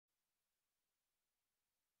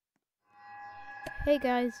Hey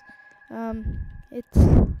guys, it's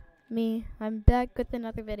me. I'm back with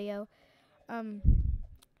another video. Um,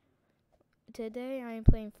 Today I am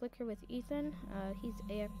playing Flicker with Ethan. He's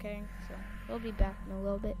AFK, so he'll be back in a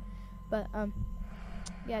little bit. But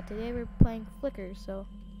yeah, today we're playing Flicker. So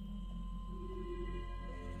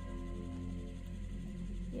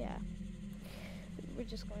yeah, we're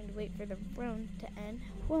just going to wait for the round to end.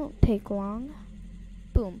 Won't take long.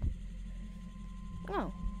 Boom.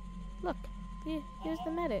 Oh, look, here's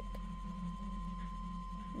the medic.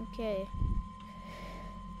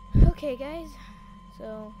 Okay, guys.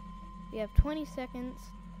 So we have 20 seconds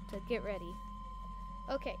to get ready.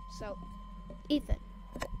 Okay, so Ethan,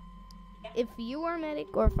 if you are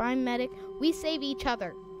medic or if I'm medic, we save each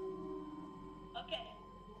other. Okay.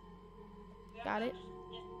 Got it?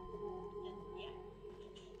 Yeah.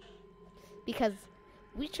 Because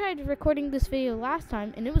we tried recording this video last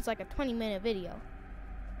time and it was like a 20-minute video.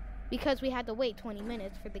 Because we had to wait 20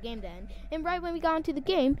 minutes for the game to end. And right when we got into the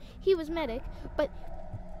game, he was medic, but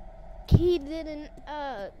he didn't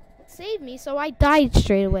save me, so I died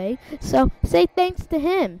straight away. So say thanks to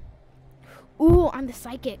him. Ooh, I'm the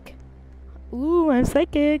psychic. Ooh, I'm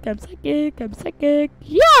psychic.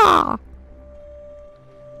 Yeah!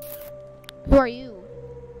 Who are you?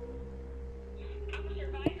 I'm a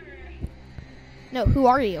survivor. No, who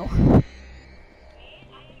are you? Me, I am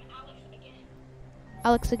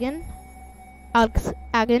Alex again. Alex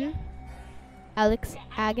again? Alex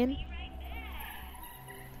Agan? Me right there.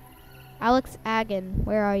 Alex Agan,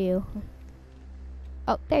 where are you?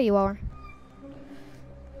 Oh, there you are.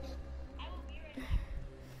 I will be right back.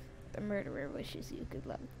 The murderer wishes you good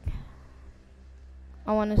luck.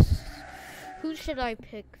 I want to... Who should I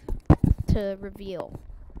pick to reveal?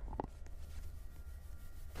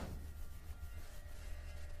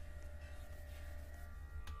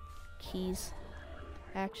 Keys.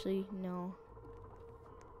 Actually, no.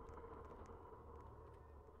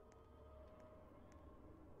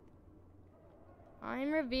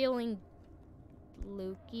 I'm revealing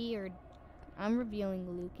Lukey, or I'm revealing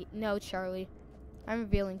Lukey. No, Charlie. I'm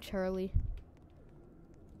revealing Charlie.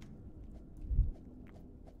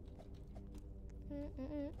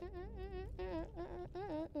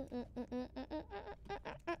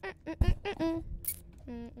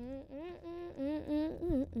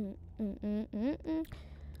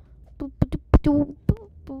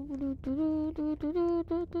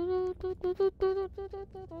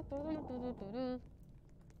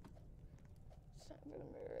 It's not gonna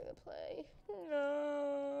mirror the play. No.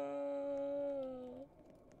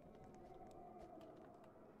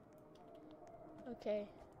 Okay,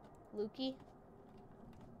 Lukey.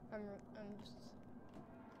 I'm just.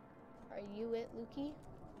 Are you it, Lukey?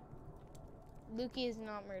 Lukey is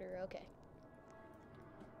not murderer. Okay.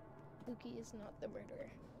 Lukey is not the murderer.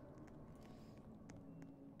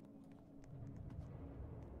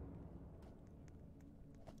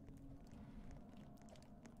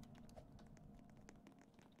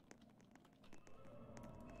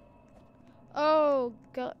 Oh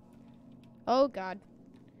god. Oh god.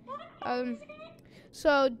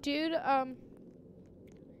 So dude,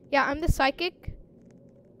 yeah, I'm the psychic.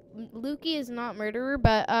 Lukey is not murderer,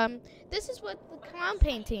 but this is what the clown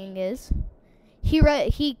painting is. He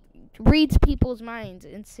reads people's minds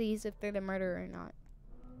and sees if they're the murderer or not.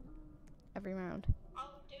 Every round. Oh,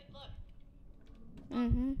 dude, look.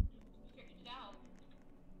 Mhm. Figured it out.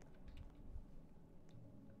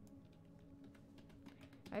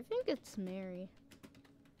 I think it's Mary.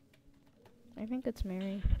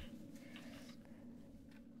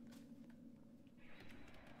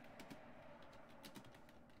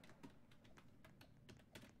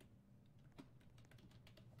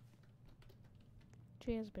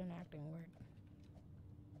 She has been acting weird.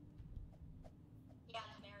 Yeah,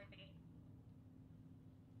 it's Mary.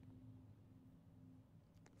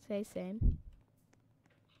 Say same.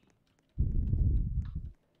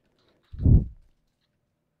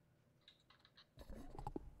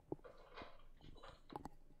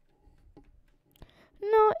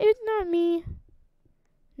 No, it's not me.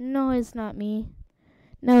 No, it's not me.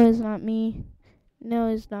 No, it's not me. No,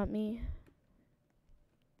 it's not me.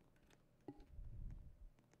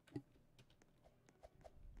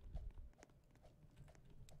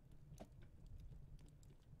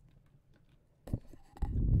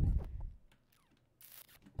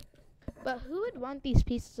 But who would want these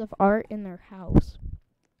pieces of art in their house?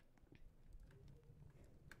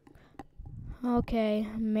 Okay,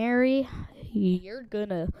 Mary, you're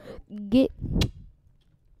gonna get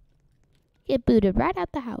booted right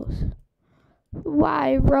out the house.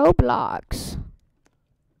 Why, Roblox?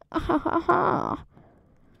 Ha ha ha.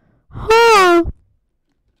 Huh?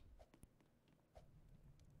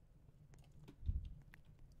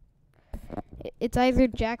 It's either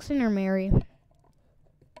Jackson or Mary.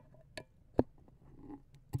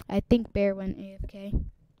 I think Bear went AFK.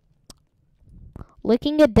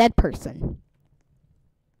 Licking a dead person.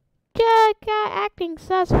 Cat acting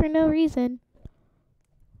sus for no reason.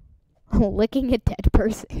 Licking a dead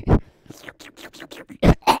person.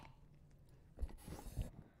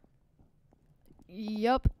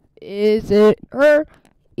 Yup. Is it her?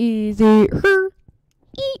 Is it her?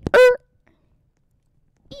 Eat her.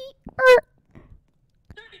 Eat her.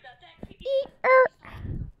 Eat her.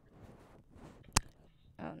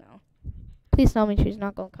 Oh no. Please tell me she's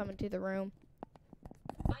not going to come into the room.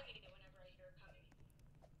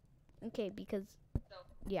 Okay, because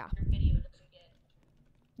yeah.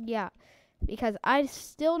 Yeah, because I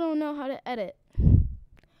still don't know how to edit.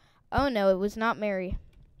 Oh no, it was not Mary.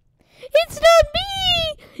 It's not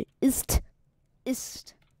me! Ist.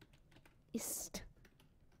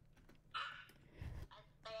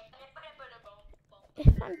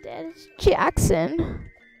 If I'm dead, it's Jackson.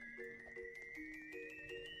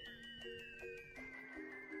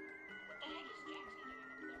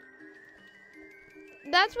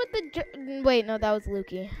 That's what the... Wait, no, that was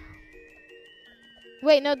Lukey.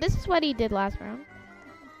 Wait, no, this is what he did last round.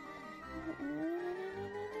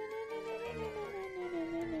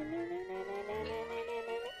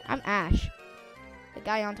 I'm Ash. The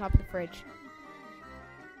guy on top of the fridge.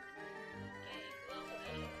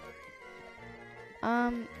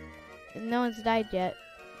 No one's died yet.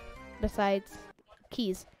 Besides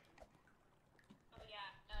Keys.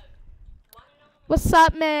 What's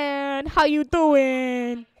up, man? How you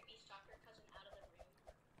doing?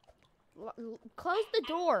 Close the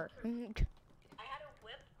door. I had to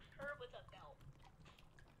whip her with a belt.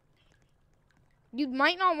 You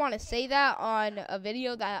might not want to say that on a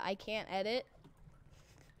video that I can't edit.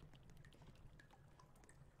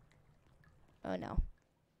 Oh no.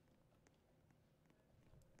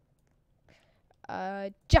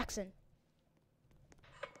 Jackson.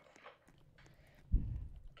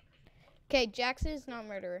 Okay, Jackson is not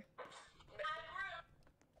murderer.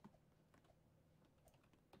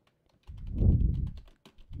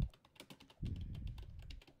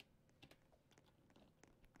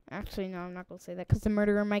 Actually, no, I'm not going to say that because the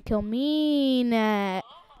murderer might kill me next.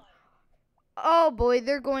 Oh, boy,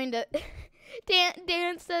 they're going to...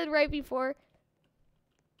 Dan said right before,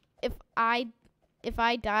 if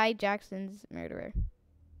I die, Jackson's murderer.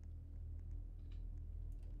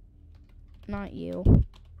 Not you.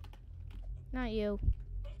 Not you.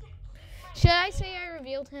 Should I say I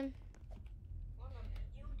revealed him?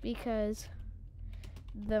 Because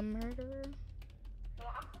the murderer...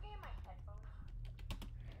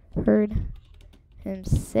 heard him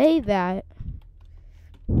say that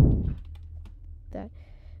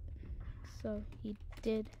so he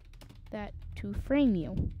did that to frame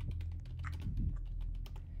you.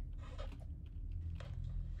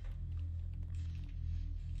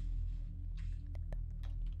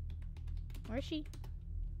 Where is she?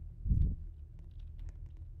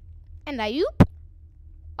 And Ayup?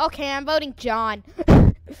 Okay, I'm voting John.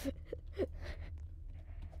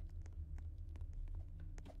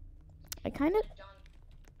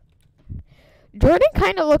 Jordan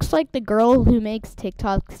kind of looks like the girl who makes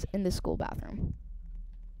TikToks in the school bathroom.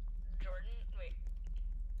 Jordan? Wait.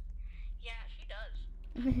 Yeah, she does.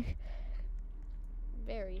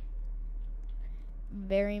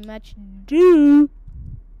 Very much do.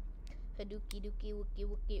 Hadookie dookie wookie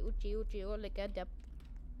wookie uchi uchi olikadap.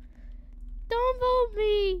 Don't vote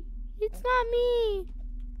me. It's not me.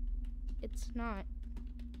 It's not.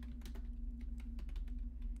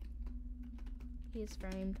 He is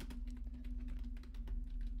framed.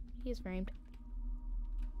 He is framed.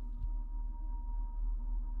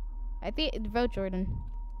 I think vote Jordan.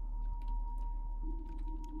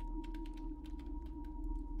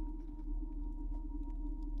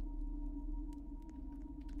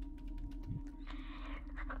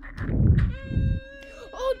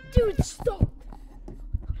 Oh, dude, stop!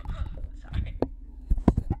 Sorry.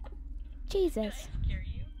 Jesus. Did I scare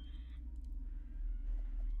you?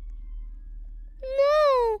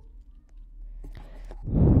 No.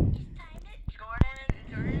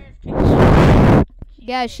 Jordan is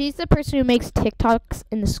Yeah, she's the person who makes TikToks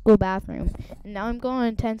in the school bathroom. And now I'm going to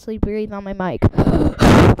intensely breathe on my mic.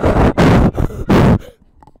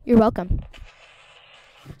 You're welcome.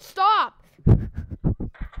 Stop!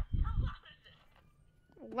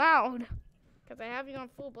 Loud. Because I have you on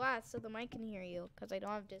full blast so the mic can hear you. Because I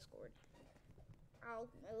don't have Discord. Ow,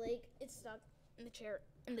 my leg. It's stuck in the chair,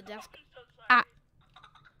 in the desk. so sorry. Ah.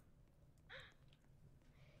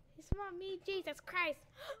 It's not me, Jesus Christ.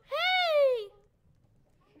 Hey!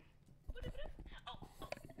 Oh,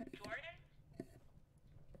 Jordan?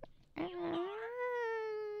 Idiot!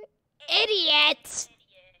 Idiot.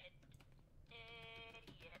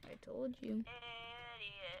 Idiot. I told you.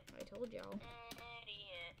 Idiot. I told y'all.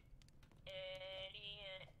 Idiot.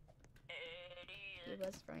 Idiot. He Idiot.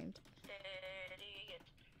 was framed. Idiot.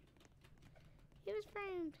 He was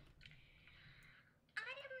framed.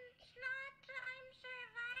 I'm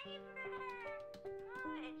survivor.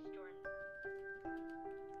 Oh, it's Jordan.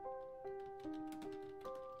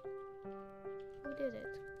 Who did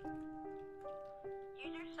it?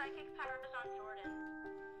 Use your psychic powers on Jordan.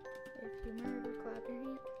 If you murder, clap your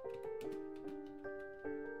hand.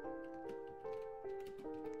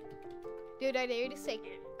 Dude, I dare you to say,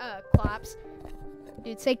 claps.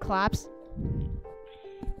 Dude, say claps.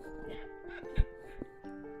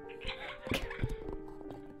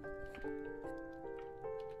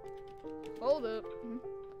 Hold up.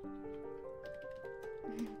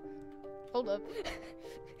 Hold up.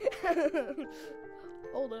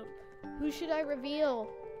 Hold up. Who should I reveal?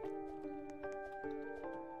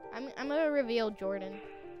 I'm gonna reveal Jordan.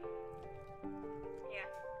 Yeah.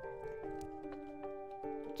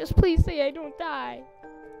 Just please say I don't die.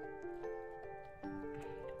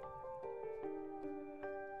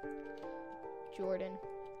 Jordan.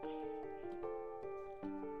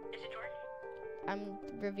 Is it Jordan? I'm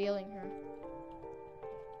revealing her.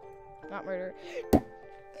 Not murder.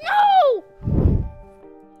 No!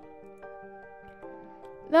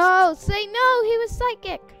 No, say no, he was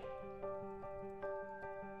psychic.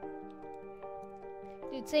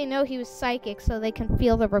 Dude, say no, he was psychic so they can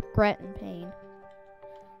feel the regret and pain.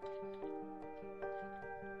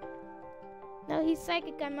 No, he's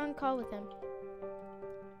psychic. I'm on call with him.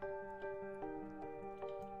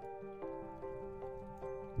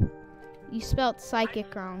 You spelled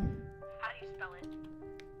psychic wrong. How do you spell it?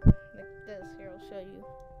 Like this. Here, I'll show you.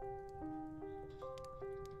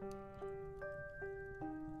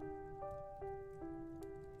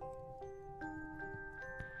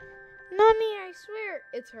 Not me, I swear.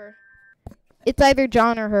 It's her. It's either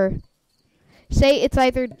John or her. Say it's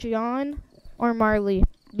either John or Marley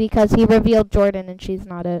because he revealed Jordan and she's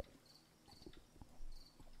not it.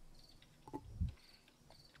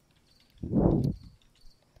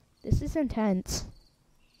 This is intense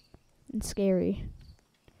and scary.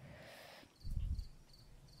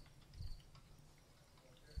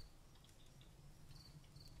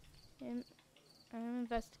 And I'm an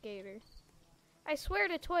investigator. I swear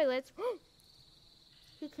to toilets.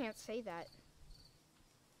 He can't say that.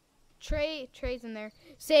 Trey's in there.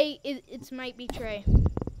 Say it might be Trey.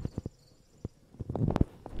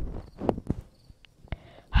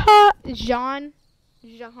 Ha! Jahan,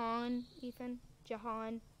 Ethan.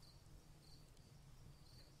 Jahan.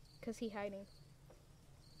 Cause he hiding.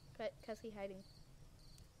 Cause he hiding.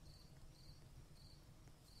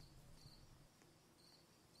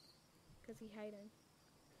 Cause he hiding.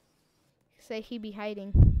 Say he be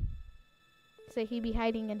hiding. Say he be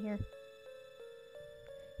hiding in here.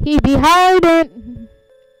 He be hiding.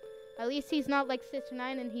 At least he's not like Sister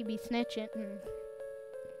 9 and he be snitching.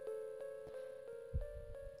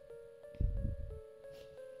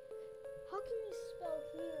 How can you spell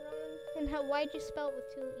he wrong? And why'd you spell it with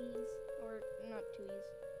 2 E's? Or not 2 E's.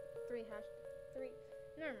 3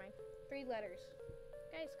 never mind. 3 letters.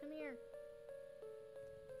 Guys, come here.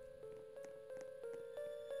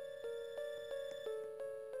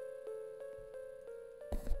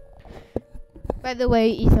 By the way,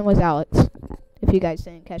 Ethan was Alex. If you guys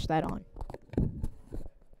didn't catch that on.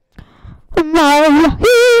 Maya.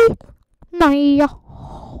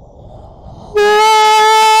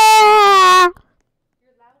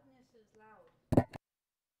 Your loudness is loud.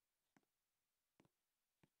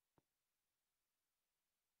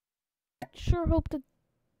 Sure hope to.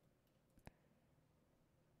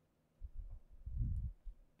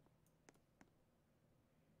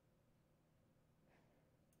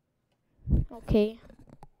 Okay.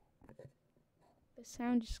 The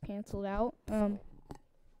sound just canceled out.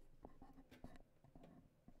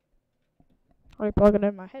 I plug it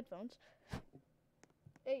in my headphones.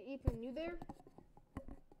 Hey, Ethan, you there?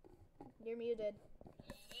 You're muted.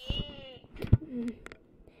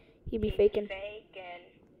 He be faking. Faking.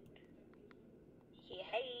 He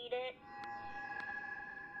hate it.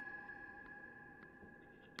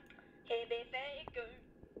 He be faking.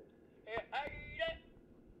 He hate it.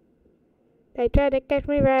 They try to catch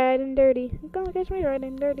me riding dirty. Gonna catch me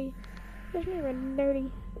riding dirty. Catch me riding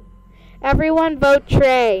dirty. Everyone vote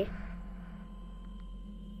Trey.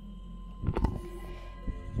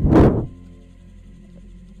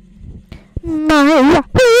 Maya,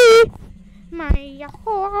 Maya,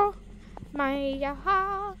 ho, Maya,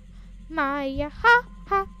 ha, Maya, ha,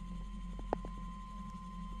 ha.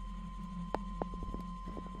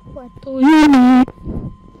 What do you mean?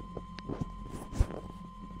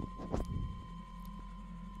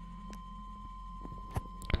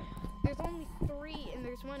 There's only 3 and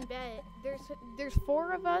there's one bed. There's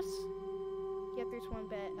 4 of us. Yet there's one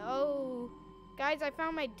bed. Oh, guys, I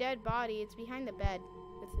found my dead body. It's behind the bed.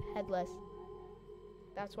 It's headless.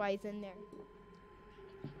 That's why he's in there.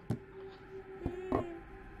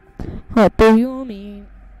 What do you mean?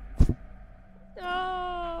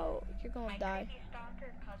 No, you're gonna die. My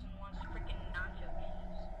stalker cousin wants freaking nacho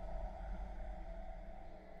cheese.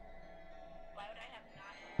 Why would I have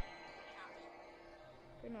nacho cheese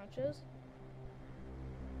in my house? For nachos?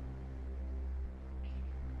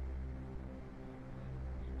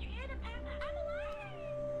 You hear the panda? I'm alive!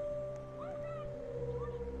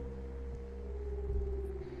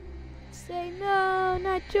 Say no,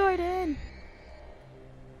 not Jordan.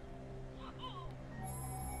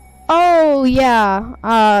 Oh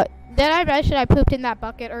yeah. Did I mention I pooped in that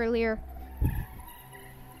bucket earlier?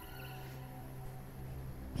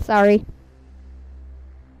 Sorry.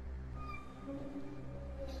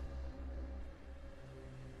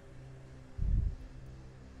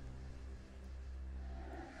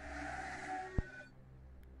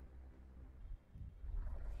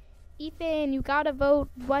 Ethan, you gotta vote.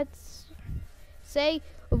 Say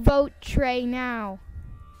vote Trey now.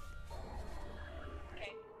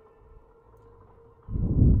 Okay.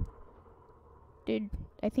 Dude,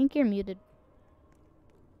 I think you're muted.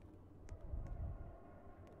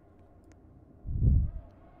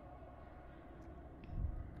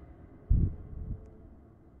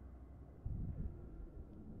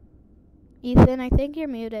 Ethan, I think you're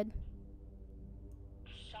muted.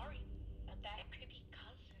 Sorry about that creepy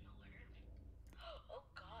cousin alert. Oh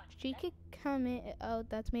god. She could come in. Oh,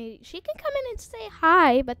 that's me. She can come in and say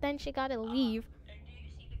hi, but then she gotta leave. Do you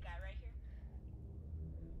see the guy right here?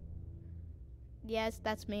 Yes,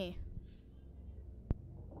 that's me.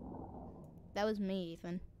 That was me,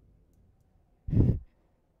 Ethan.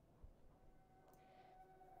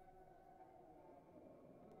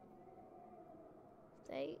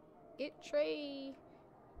 Say, get Trey.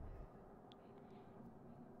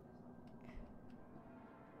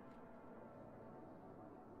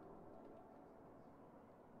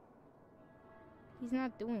 He's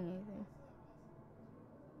not doing anything.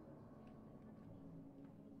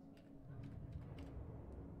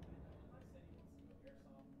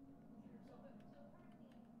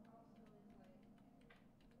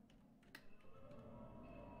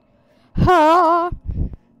 Ha!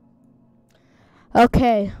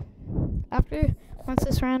 Okay. Once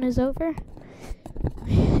this round is over,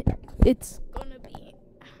 it's gonna be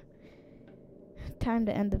time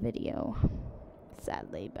to end the video.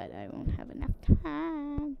 Sadly, but I won't have enough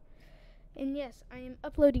time. And yes, I am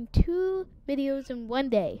uploading 2 videos in one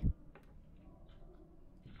day.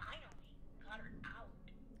 Finally, got her out.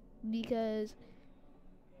 Because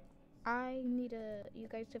I need you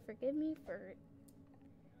guys to forgive me for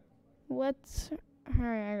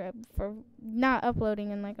for not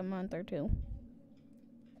uploading in like a month or 2.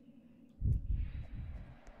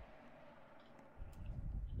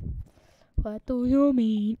 What do you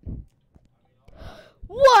mean?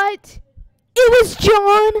 What? It was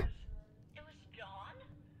John? It was John?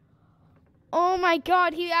 Oh my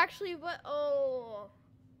god, he actually oh.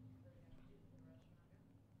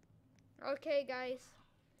 Okay, guys.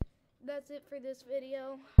 That's it for this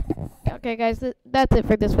video. Okay, guys, that's it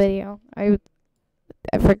for this video.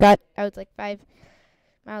 I forgot I was like 5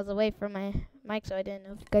 miles away from my mic, so I didn't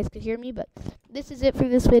know if you guys could hear me, but this is it for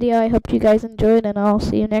this video. I hope you guys enjoyed, and I'll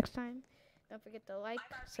see you next time. Don't forget to like,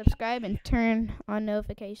 subscribe, and turn on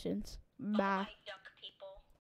notifications. Bye. Bye.